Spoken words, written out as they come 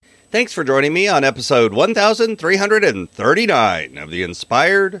Thanks for joining me on episode 1339 of the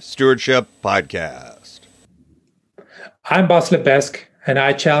Inspired Stewardship Podcast. I'm Boss Lebesque, and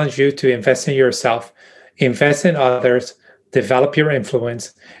I challenge you to invest in yourself, invest in others, develop your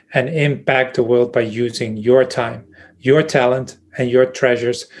influence, and impact the world by using your time, your talent, and your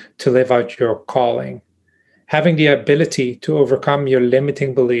treasures to live out your calling. Having the ability to overcome your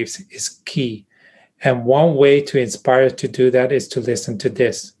limiting beliefs is key, and one way to inspire to do that is to listen to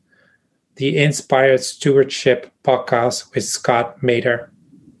this. The Inspired Stewardship Podcast with Scott Mader.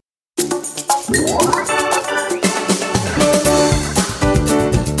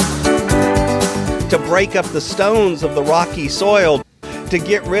 To break up the stones of the rocky soil, to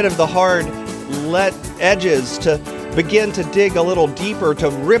get rid of the hard edges, to begin to dig a little deeper, to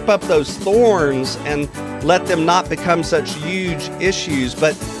rip up those thorns and let them not become such huge issues.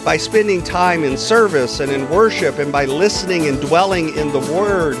 But by spending time in service and in worship and by listening and dwelling in the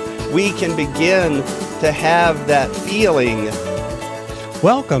Word, we can begin to have that feeling.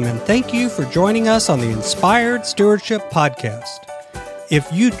 Welcome and thank you for joining us on the Inspired Stewardship Podcast. If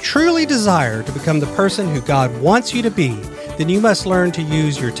you truly desire to become the person who God wants you to be, then you must learn to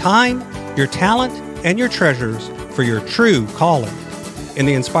use your time, your talent, and your treasures for your true calling. In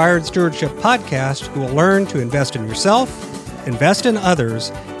the Inspired Stewardship Podcast, you will learn to invest in yourself, invest in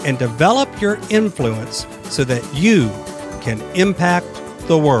others, and develop your influence so that you can impact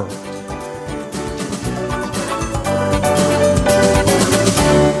the world.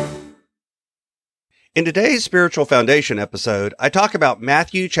 In today's Spiritual Foundation episode, I talk about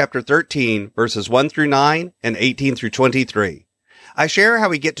Matthew chapter 13, verses 1 through 9 and 18 through 23. I share how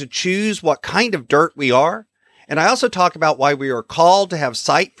we get to choose what kind of dirt we are, and I also talk about why we are called to have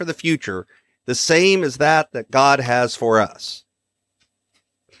sight for the future, the same as that God has for us.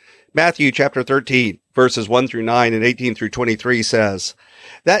 Matthew chapter 13, verses 1 through 9 and 18 through 23 says,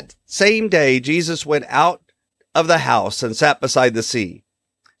 "That same day Jesus went out of the house and sat beside the sea.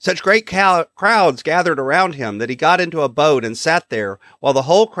 Such great crowds gathered around him that he got into a boat and sat there while the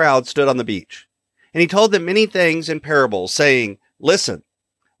whole crowd stood on the beach. And he told them many things in parables, saying, 'Listen,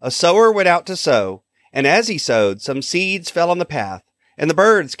 a sower went out to sow, and as he sowed, some seeds fell on the path, and the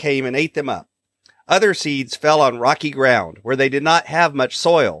birds came and ate them up. Other seeds fell on rocky ground, where they did not have much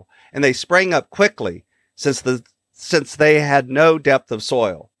soil, and they sprang up quickly, since they had no depth of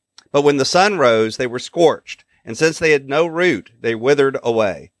soil. But when the sun rose, they were scorched, and since they had no root, they withered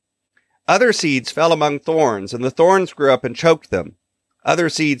away. Other seeds fell among thorns, and the thorns grew up and choked them. Other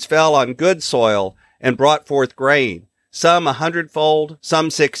seeds fell on good soil and brought forth grain, some 100-fold, some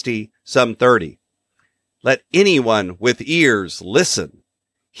 60, some 30. Let anyone with ears listen.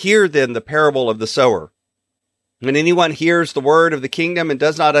 Hear then the parable of the sower. When anyone hears the word of the kingdom and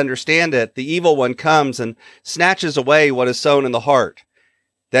does not understand it, the evil one comes and snatches away what is sown in the heart.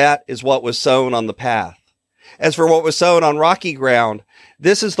 That is what was sown on the path. As for what was sown on rocky ground,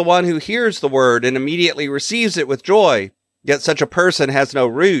 this is the one who hears the word and immediately receives it with joy. Yet such a person has no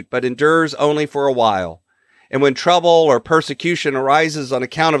root, but endures only for a while. And when trouble or persecution arises on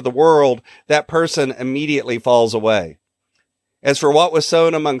account of the world, that person immediately falls away. As for what was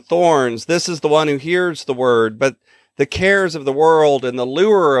sown among thorns, this is the one who hears the word, but the cares of the world and the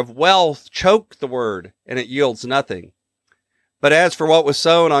lure of wealth choke the word, and it yields nothing. But as for what was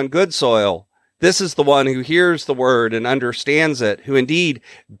sown on good soil, this is the one who hears the word and understands it, who indeed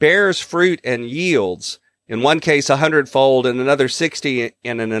bears fruit and yields, in one case 100-fold, in another 60,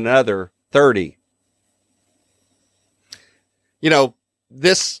 and in another 30. You know,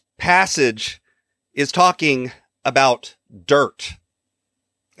 this passage is talking about dirt.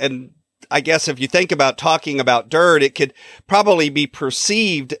 And I guess if you think about talking about dirt, it could probably be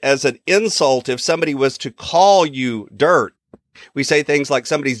perceived as an insult if somebody was to call you dirt. We say things like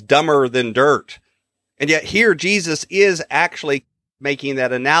somebody's dumber than dirt. And yet here Jesus is actually making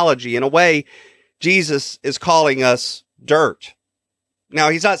that analogy. In a way, Jesus is calling us dirt. Now,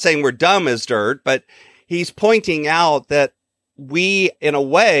 he's not saying we're dumb as dirt, but he's pointing out that we, in a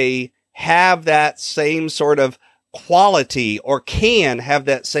way, have that same sort of quality, or can have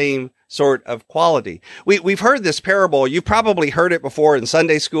that same sort of quality. We've heard this parable. You've probably heard it before in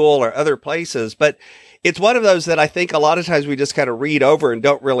Sunday school or other places, but it's one of those that I think a lot of times we just kind of read over and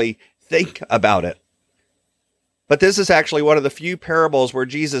don't really think about it. But this is actually one of the few parables where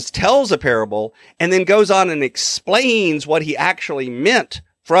Jesus tells a parable and then goes on and explains what he actually meant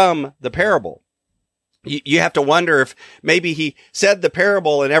from the parable. You have to wonder if maybe he said the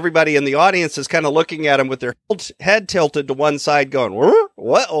parable and everybody in the audience is kind of looking at him with their head tilted to one side going,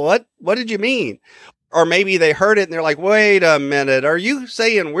 what did you mean? Or maybe they heard it and they're like, wait a minute, are you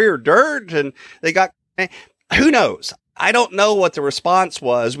saying we're dirt? And they got, who knows? I don't know what the response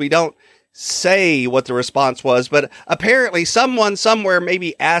was. We don't say what the response was, but apparently someone somewhere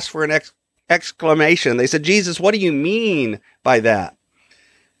maybe asked for an exclamation. They said, Jesus, what do you mean by that?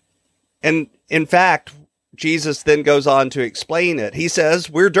 And in fact, Jesus then goes on to explain it. He says,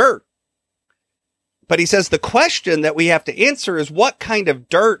 we're dirt. But he says the question that we have to answer is, what kind of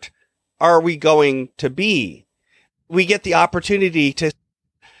dirt are we going to be? We get the opportunity to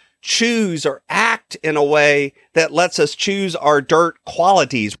choose or act in a way that lets us choose our dirt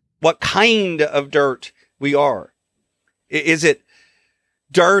qualities, what kind of dirt we are. Is it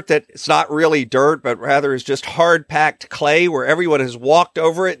dirt that it's not really dirt, but rather is just hard-packed clay where everyone has walked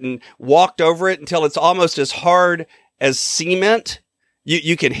over it until it's almost as hard as cement?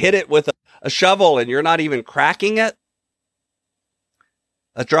 You can hit it with a shovel and you're not even cracking it?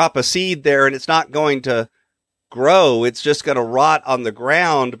 A drop of seed there and it's not going to grow. It's just going to rot on the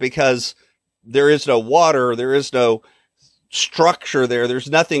ground because there is no water. There is no structure there. There's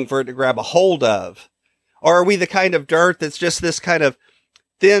nothing for it to grab a hold of. Or are we the kind of dirt that's just this kind of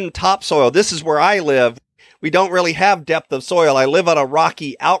thin topsoil? This is where I live. We don't really have depth of soil. I live on a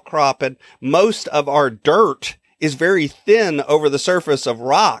rocky outcrop and most of our dirt is very thin over the surface of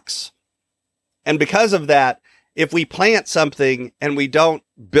rocks. And because of that, if we plant something and we don't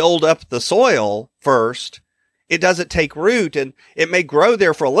build up the soil first, it doesn't take root and it may grow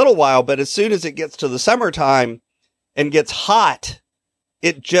there for a little while, but as soon as it gets to the summertime and gets hot,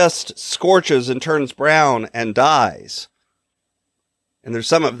 it just scorches and turns brown and dies. And there's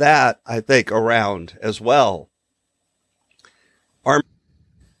some of that, I think, around as well. Or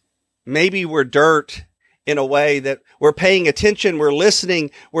maybe we're dirt in a way that we're paying attention, we're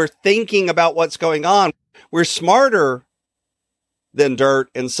listening, we're thinking about what's going on. We're smarter than dirt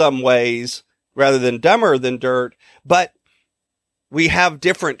in some ways, rather than dumber than dirt, but we have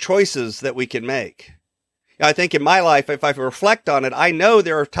different choices that we can make. I think in my life, if I reflect on it, I know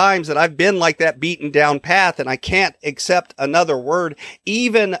there are times that I've been like that beaten down path and I can't accept another word,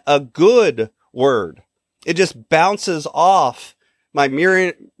 even a good word. It just bounces off my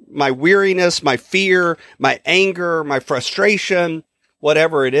weariness, my fear, my anger, my frustration,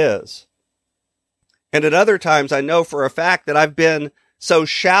 whatever it is. And at other times, I know for a fact that I've been so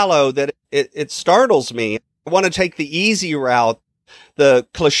shallow that it startles me. I want to take the easy route, the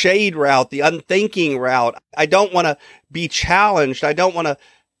cliched route, the unthinking route. I don't want to be challenged. I don't want to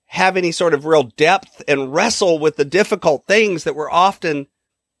have any sort of real depth and wrestle with the difficult things that we're often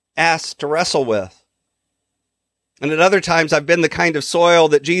asked to wrestle with. And at other times, I've been the kind of soil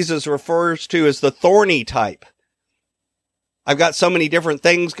that Jesus refers to as the thorny type. I've got so many different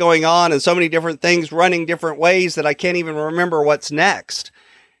things going on and so many different things running different ways that I can't even remember what's next.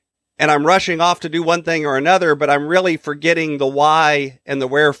 And I'm rushing off to do one thing or another, but I'm really forgetting the why and the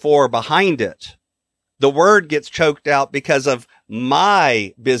wherefore behind it. The word gets choked out because of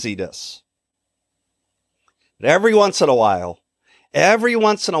my busyness. But every once in a while,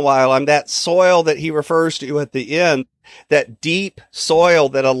 I'm that soil that he refers to at the end, that deep soil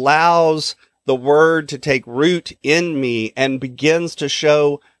that allows the word to take root in me and begins to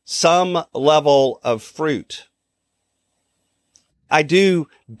show some level of fruit. I do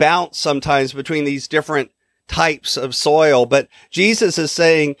bounce sometimes between these different types of soil, but Jesus is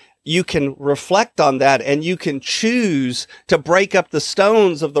saying you can reflect on that and you can choose to break up the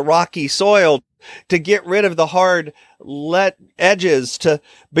stones of the rocky soil, to get rid of the hard edges, to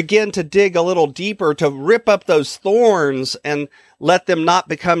begin to dig a little deeper, to rip up those thorns and let them not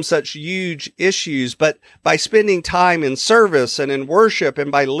become such huge issues. But by spending time in service and in worship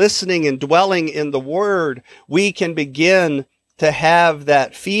and by listening and dwelling in the word, we can begin to have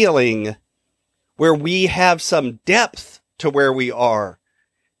that feeling where we have some depth to where we are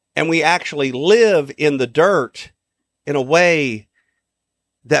and we actually live in the dirt in a way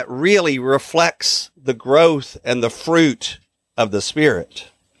that really reflects the growth and the fruit of the Spirit.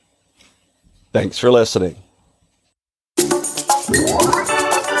 Thanks for listening.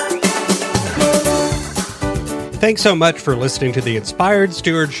 Thanks so much for listening to the Inspired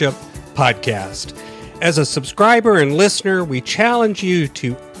Stewardship Podcast. As a subscriber and listener, we challenge you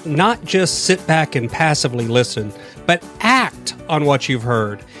to not just sit back and passively listen, but act on what you've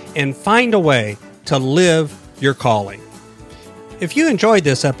heard and find a way to live your calling. If you enjoyed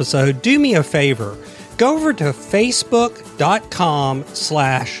this episode, do me a favor. Go over to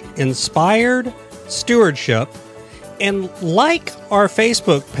facebook.com/inspired stewardship and like our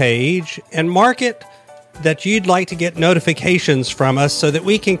Facebook page and mark it that you'd like to get notifications from us so that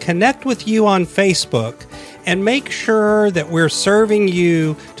we can connect with you on Facebook and make sure that we're serving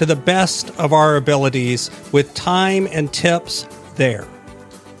you to the best of our abilities with time and tips there.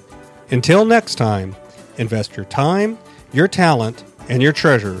 Until next time, Invest your time, your talent, and your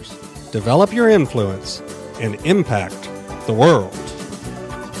treasures. Develop your influence and impact the world.